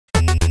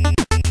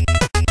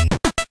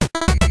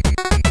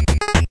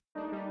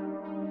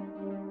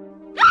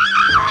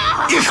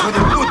Hijo de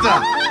puta!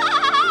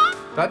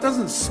 That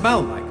doesn't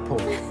smell like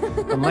pork,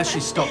 unless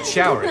you stopped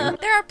showering.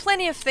 There are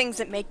plenty of things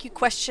that make you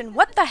question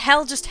what the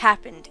hell just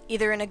happened,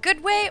 either in a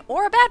good way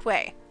or a bad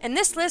way. In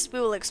this list, we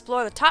will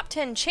explore the top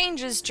 10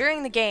 changes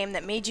during the game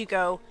that made you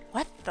go,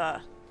 what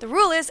the? The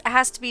rule is it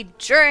has to be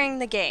during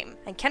the game,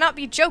 and cannot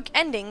be joke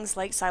endings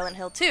like Silent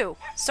Hill 2.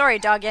 Sorry,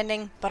 dog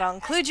ending, but I'll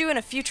include you in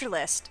a future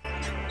list.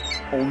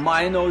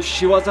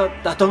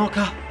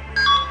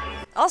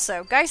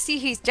 Also, guys see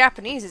he's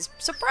Japanese is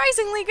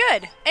surprisingly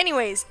good.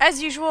 Anyways,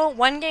 as usual,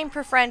 one game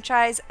per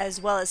franchise,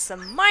 as well as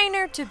some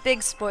minor to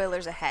big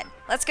spoilers ahead.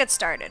 Let's get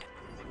started.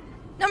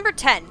 Number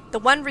 10, the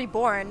one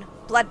reborn,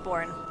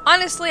 Bloodborne.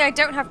 Honestly, I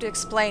don't have to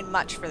explain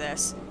much for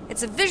this.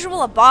 It's a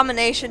visual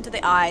abomination to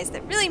the eyes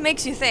that really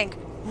makes you think,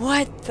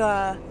 what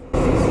the?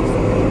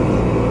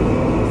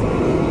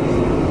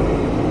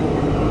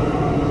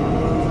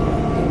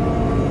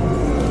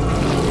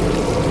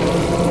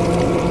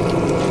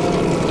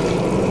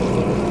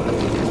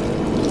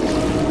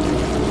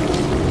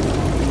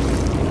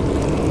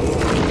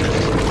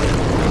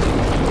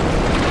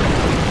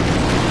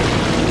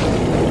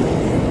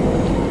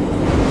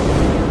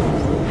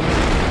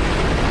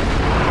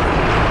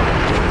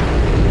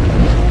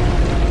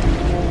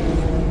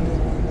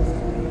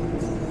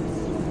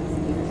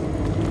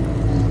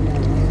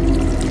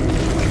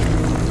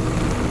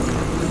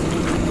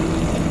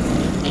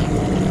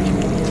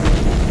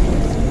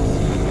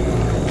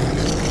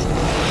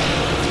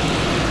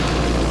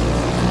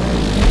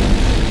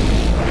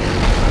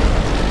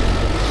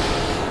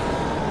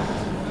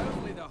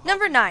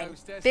 Number 9,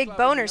 Big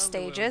Boner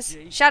Stages,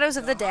 Shadows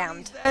of the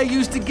Damned. I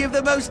used to give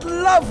the most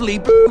lovely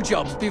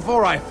blowjobs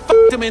before I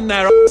fucked them in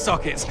their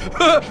sockets.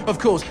 Of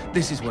course,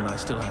 this is when I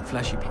still had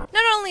fleshy parts.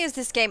 Not only is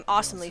this game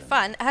awesomely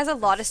fun, it has a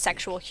lot of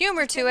sexual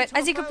humor to it,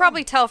 as you could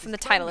probably tell from the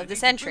title of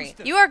this entry.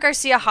 You are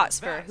Garcia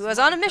Hotspur, who is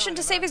on a mission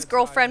to save his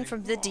girlfriend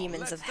from the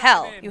demons of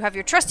hell. You have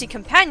your trusty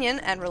companion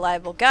and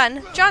reliable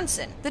gun,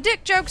 Johnson. The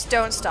dick jokes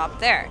don't stop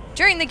there.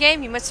 During the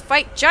game, you must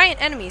fight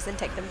giant enemies and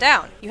take them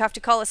down. You have to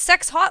call a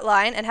sex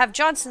hotline and have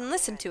Johnson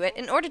listen to it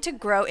in order to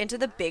grow into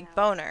the Big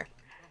Boner.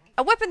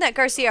 A weapon that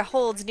Garcia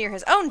holds near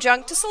his own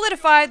junk to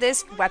solidify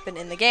this weapon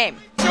in the game.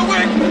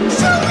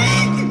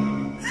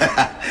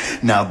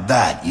 Now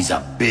that is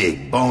a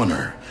big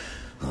boner.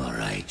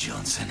 Alright,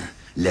 Johnson,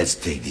 let's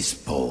take this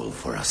pole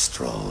for a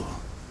stroll.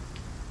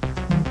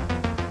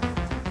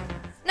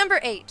 Number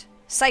 8,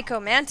 Psycho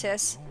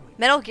Mantis,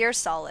 Metal Gear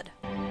Solid.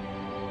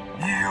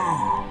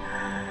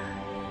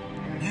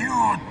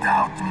 You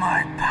doubt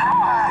my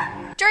power?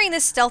 During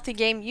this stealthy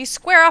game, you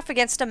square off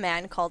against a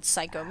man called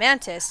Psycho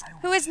Mantis,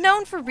 who is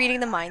known for reading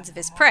the minds of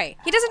his prey.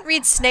 He doesn't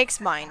read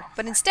Snake's mind,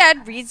 but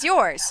instead reads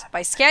yours,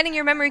 by scanning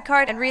your memory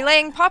card and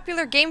relaying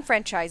popular game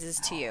franchises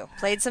to you.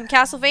 Played some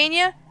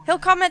Castlevania? He'll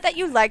comment that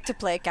you like to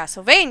play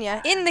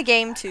Castlevania in the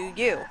game to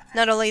you.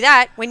 Not only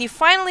that, when you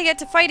finally get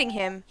to fighting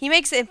him, he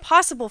makes it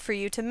impossible for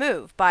you to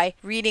move by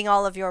reading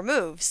all of your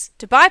moves.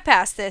 To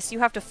bypass this, you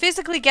have to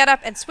physically get up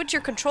and switch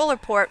your controller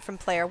port from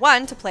player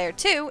 1 to player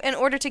 2 in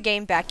order to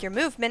gain back your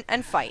movement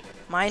and fight.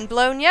 Mind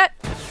blown yet?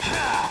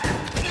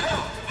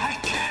 I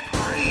can't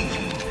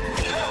breathe.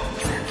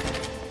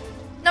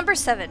 Number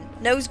 7,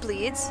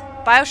 Nosebleeds,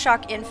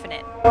 BioShock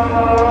Infinite.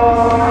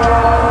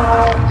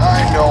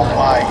 I know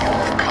why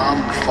you've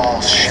come,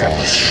 false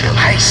shepherd.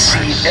 I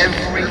see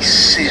every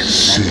sin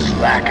that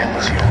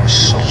blackens your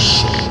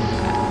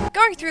soul.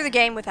 Going through the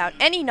game without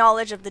any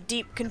knowledge of the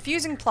deep,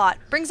 confusing plot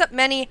brings up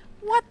many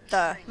what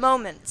the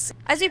moments.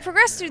 As you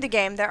progress through the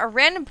game, there are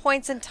random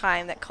points in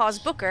time that cause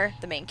Booker,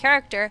 the main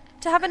character,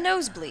 to have a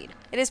nosebleed.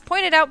 It is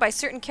pointed out by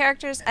certain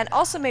characters and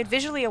also made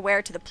visually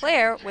aware to the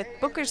player, with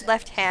Booker's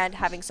left hand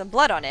having some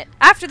blood on it,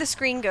 after the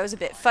screen goes a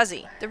bit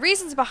fuzzy. The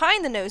reasons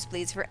behind the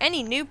nosebleeds for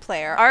any new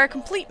player are a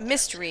complete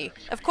mystery.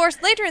 Of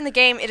course, later in the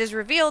game it is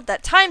revealed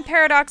that time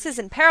paradoxes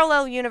and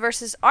parallel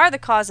universes are the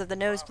cause of the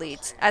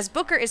nosebleeds, as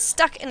Booker is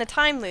stuck in a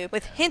time loop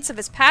with hints of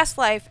his past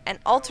life and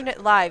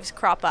alternate lives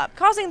crop up,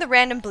 causing the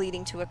random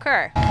bleeding to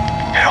occur.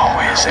 It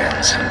always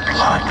ends in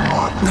blood.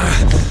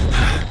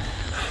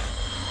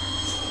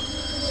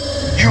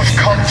 You've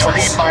come to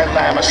lead my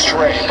lamb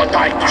astray, but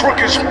thy crook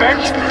is bent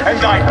and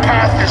thy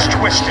path is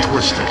twisted.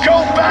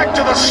 Go back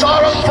to the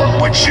sorrow from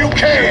which you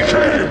came!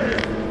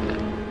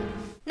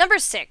 Number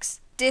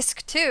 6,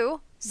 Disc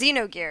 2,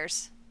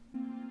 Xenogears.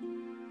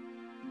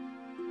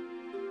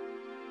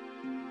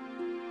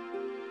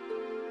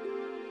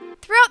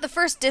 Throughout the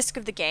first disc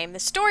of the game, the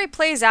story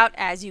plays out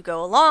as you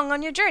go along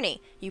on your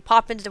journey. You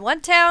pop into one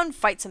town,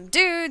 fight some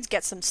dudes,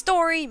 get some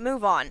story,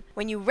 move on.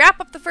 When you wrap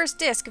up the first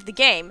disc of the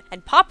game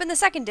and pop in the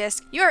second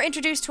disc, you are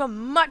introduced to a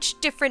much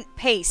different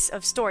pace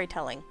of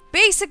storytelling.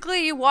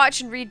 Basically, you watch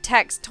and read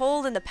text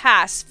told in the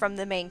past from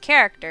the main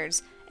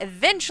characters,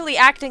 eventually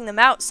acting them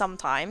out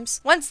sometimes,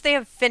 once they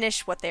have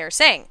finished what they are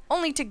saying,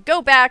 only to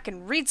go back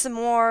and read some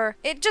more.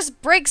 It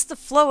just breaks the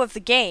flow of the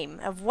game,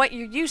 of what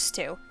you're used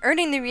to,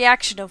 earning the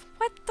reaction of,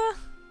 what the?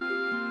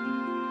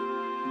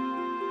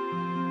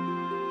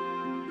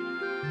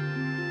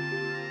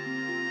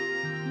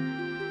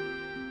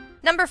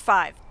 Number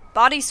 5,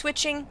 body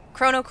switching,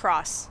 Chrono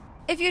Cross.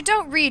 If you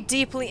don't read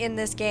deeply in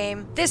this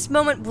game, this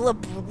moment will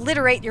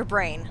obliterate your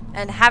brain.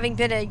 And having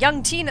been a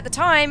young teen at the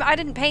time, I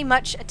didn't pay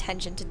much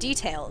attention to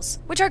details,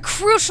 which are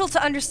crucial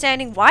to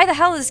understanding why the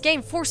hell this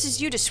game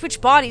forces you to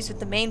switch bodies with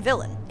the main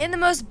villain. In the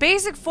most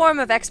basic form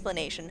of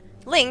explanation,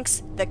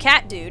 Lynx, the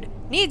cat dude,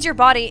 needs your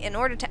body in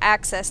order to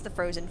access the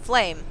frozen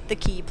flame, the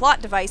key plot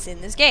device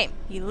in this game.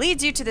 He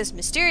leads you to this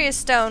mysterious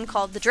stone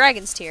called the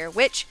Dragon's Tear,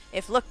 which,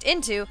 if looked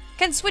into,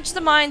 can switch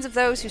the minds of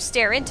those who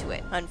stare into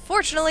it.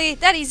 Unfortunately,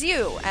 that is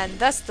you, and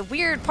thus the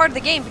weird part of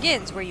the game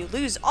begins where you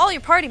lose all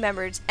your party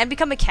members and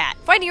become a cat,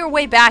 finding your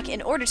way back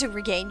in order to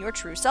regain your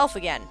true self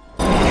again.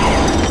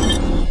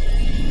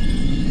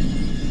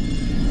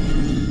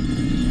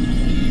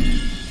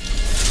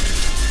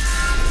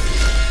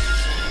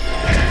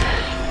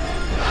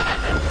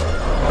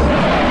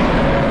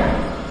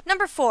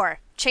 Number 4.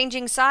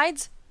 Changing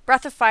Sides,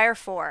 Breath of Fire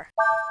 4.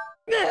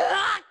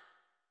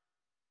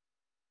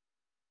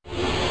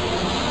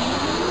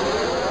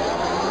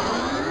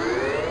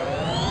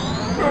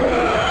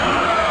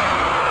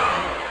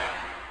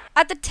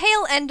 At the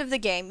tail end of the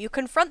game, you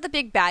confront the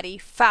big baddie,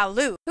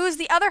 Faolu, who is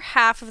the other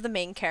half of the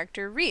main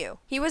character, Ryu.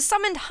 He was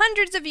summoned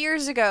hundreds of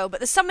years ago,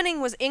 but the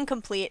summoning was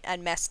incomplete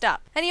and messed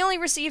up, and he only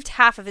received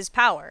half of his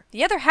power.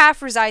 The other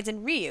half resides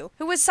in Ryu,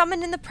 who was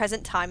summoned in the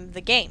present time of the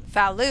game.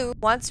 Faolu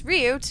wants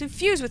Ryu to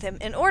fuse with him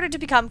in order to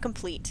become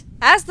complete.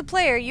 As the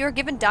player, you are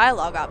given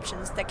dialogue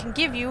options that can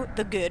give you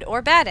the good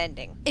or bad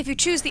ending. If you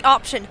choose the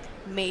option,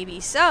 maybe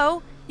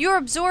so, you are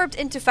absorbed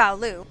into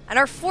Faolu, and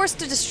are forced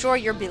to destroy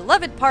your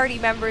beloved party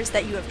members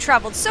that you have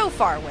traveled so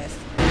far with.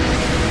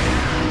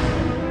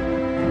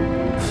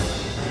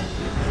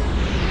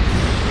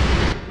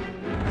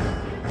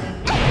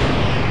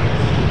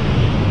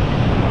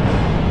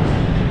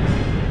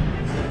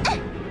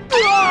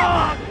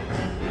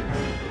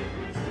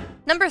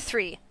 Number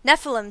 3.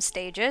 Nephilim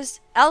Stages,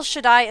 El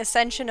Shaddai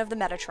Ascension of the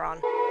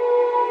Metatron.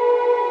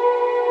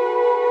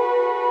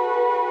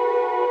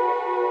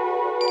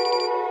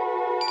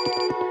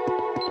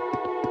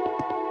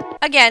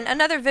 Again,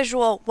 another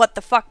visual what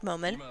the fuck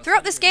moment.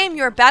 Throughout this game,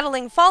 you are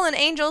battling fallen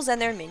angels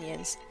and their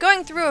minions,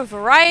 going through a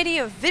variety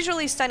of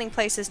visually stunning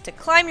places to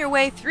climb your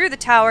way through the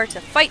tower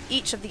to fight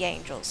each of the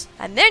angels.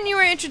 And then you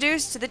are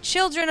introduced to the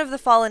children of the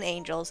fallen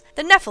angels,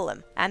 the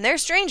Nephilim, and their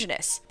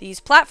strangeness. These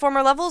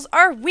platformer levels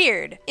are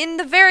weird, in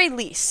the very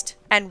least,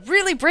 and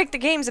really break the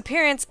game's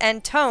appearance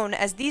and tone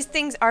as these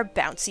things are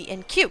bouncy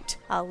and cute.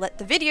 I'll let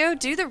the video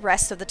do the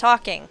rest of the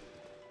talking.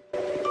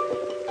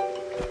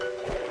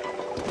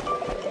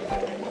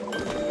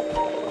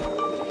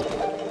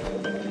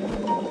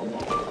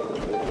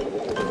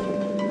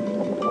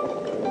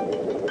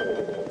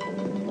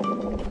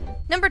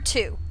 Number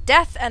 2.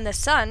 Death and the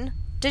Sun,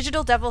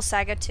 Digital Devil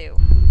Saga 2.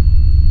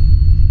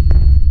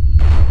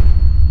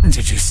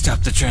 Did you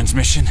stop the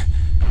transmission?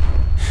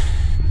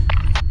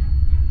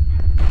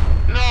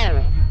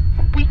 No,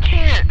 we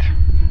can't.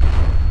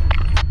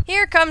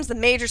 Here comes the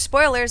major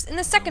spoilers in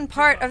the second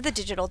part of the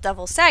Digital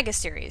Devil Saga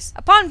series.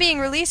 Upon being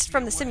released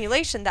from the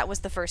simulation that was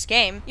the first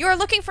game, you are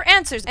looking for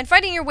answers and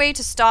fighting your way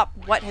to stop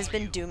what has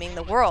been dooming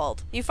the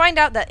world. You find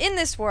out that in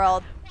this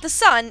world, the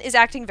sun is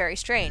acting very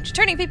strange,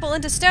 turning people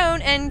into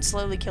stone and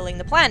slowly killing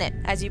the planet.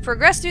 As you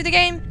progress through the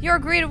game, you are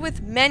greeted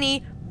with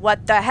many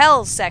what the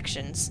hell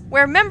sections,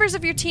 where members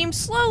of your team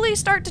slowly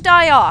start to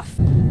die off.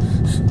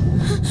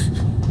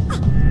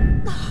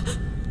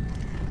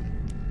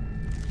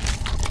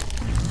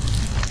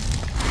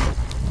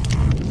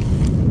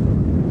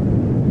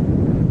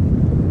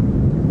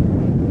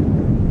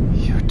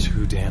 You're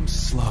too damn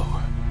slow.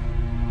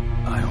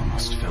 I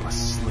almost fell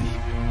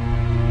asleep.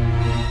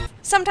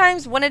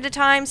 Sometimes one at a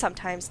time,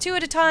 sometimes two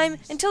at a time,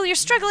 until you're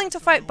struggling to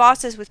fight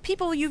bosses with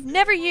people you've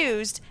never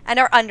used and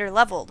are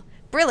under-leveled.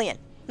 Brilliant.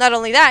 Not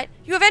only that,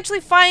 you eventually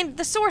find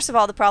the source of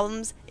all the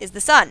problems is the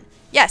sun.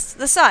 Yes,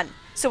 the sun.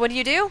 So what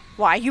do?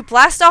 Why, you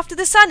blast off to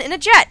the sun in a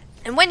jet!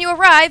 And when you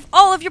arrive,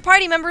 all of your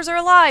party members are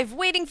alive,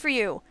 waiting for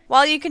you.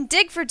 While you can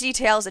dig for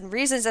details and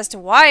reasons as to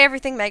why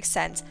everything makes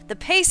sense, the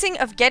pacing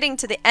of getting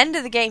to the end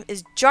of the game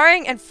is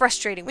jarring and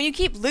frustrating when you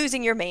keep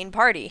losing your main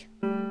party.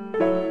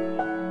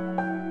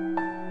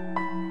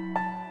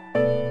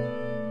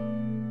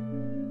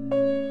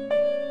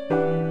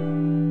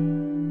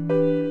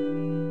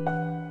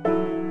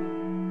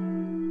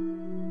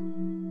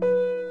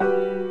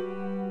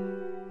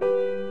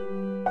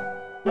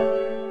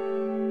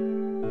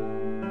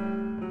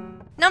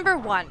 Number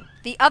 1.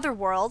 The Other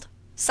World,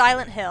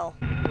 Silent Hill.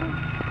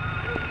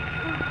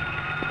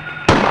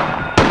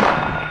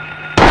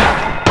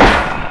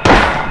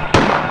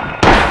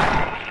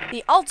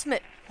 The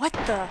ultimate what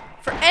the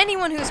for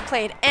anyone who's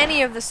played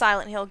any of the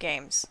Silent Hill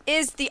games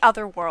is The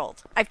Other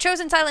World. I've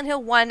chosen Silent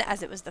Hill 1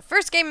 as it was the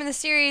first game in the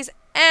series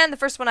and the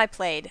first one I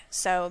played,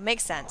 so it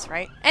makes sense,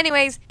 right?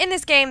 Anyways, in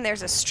this game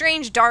there's a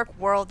strange dark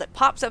world that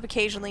pops up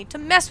occasionally to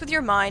mess with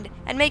your mind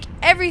and make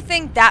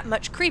everything that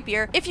much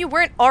creepier if you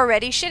weren't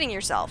already shitting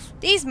yourself.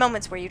 These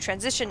moments where you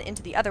transition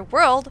into the other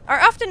world are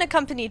often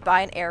accompanied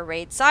by an air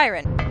raid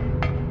siren.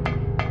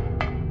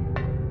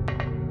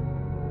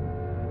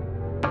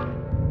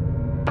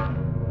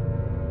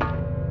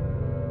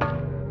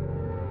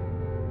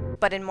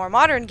 But in more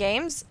modern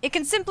games, it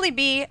can simply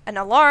be an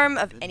alarm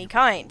of any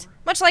kind.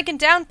 Much like in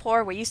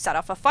Downpour, where you set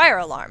off a fire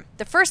alarm.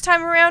 The first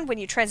time around, when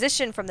you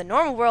transition from the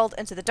normal world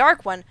into the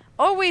dark one,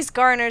 always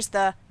garners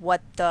the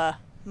what the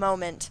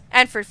moment.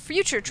 And for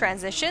future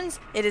transitions,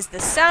 it is the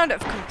sound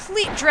of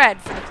complete dread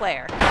for the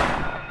player.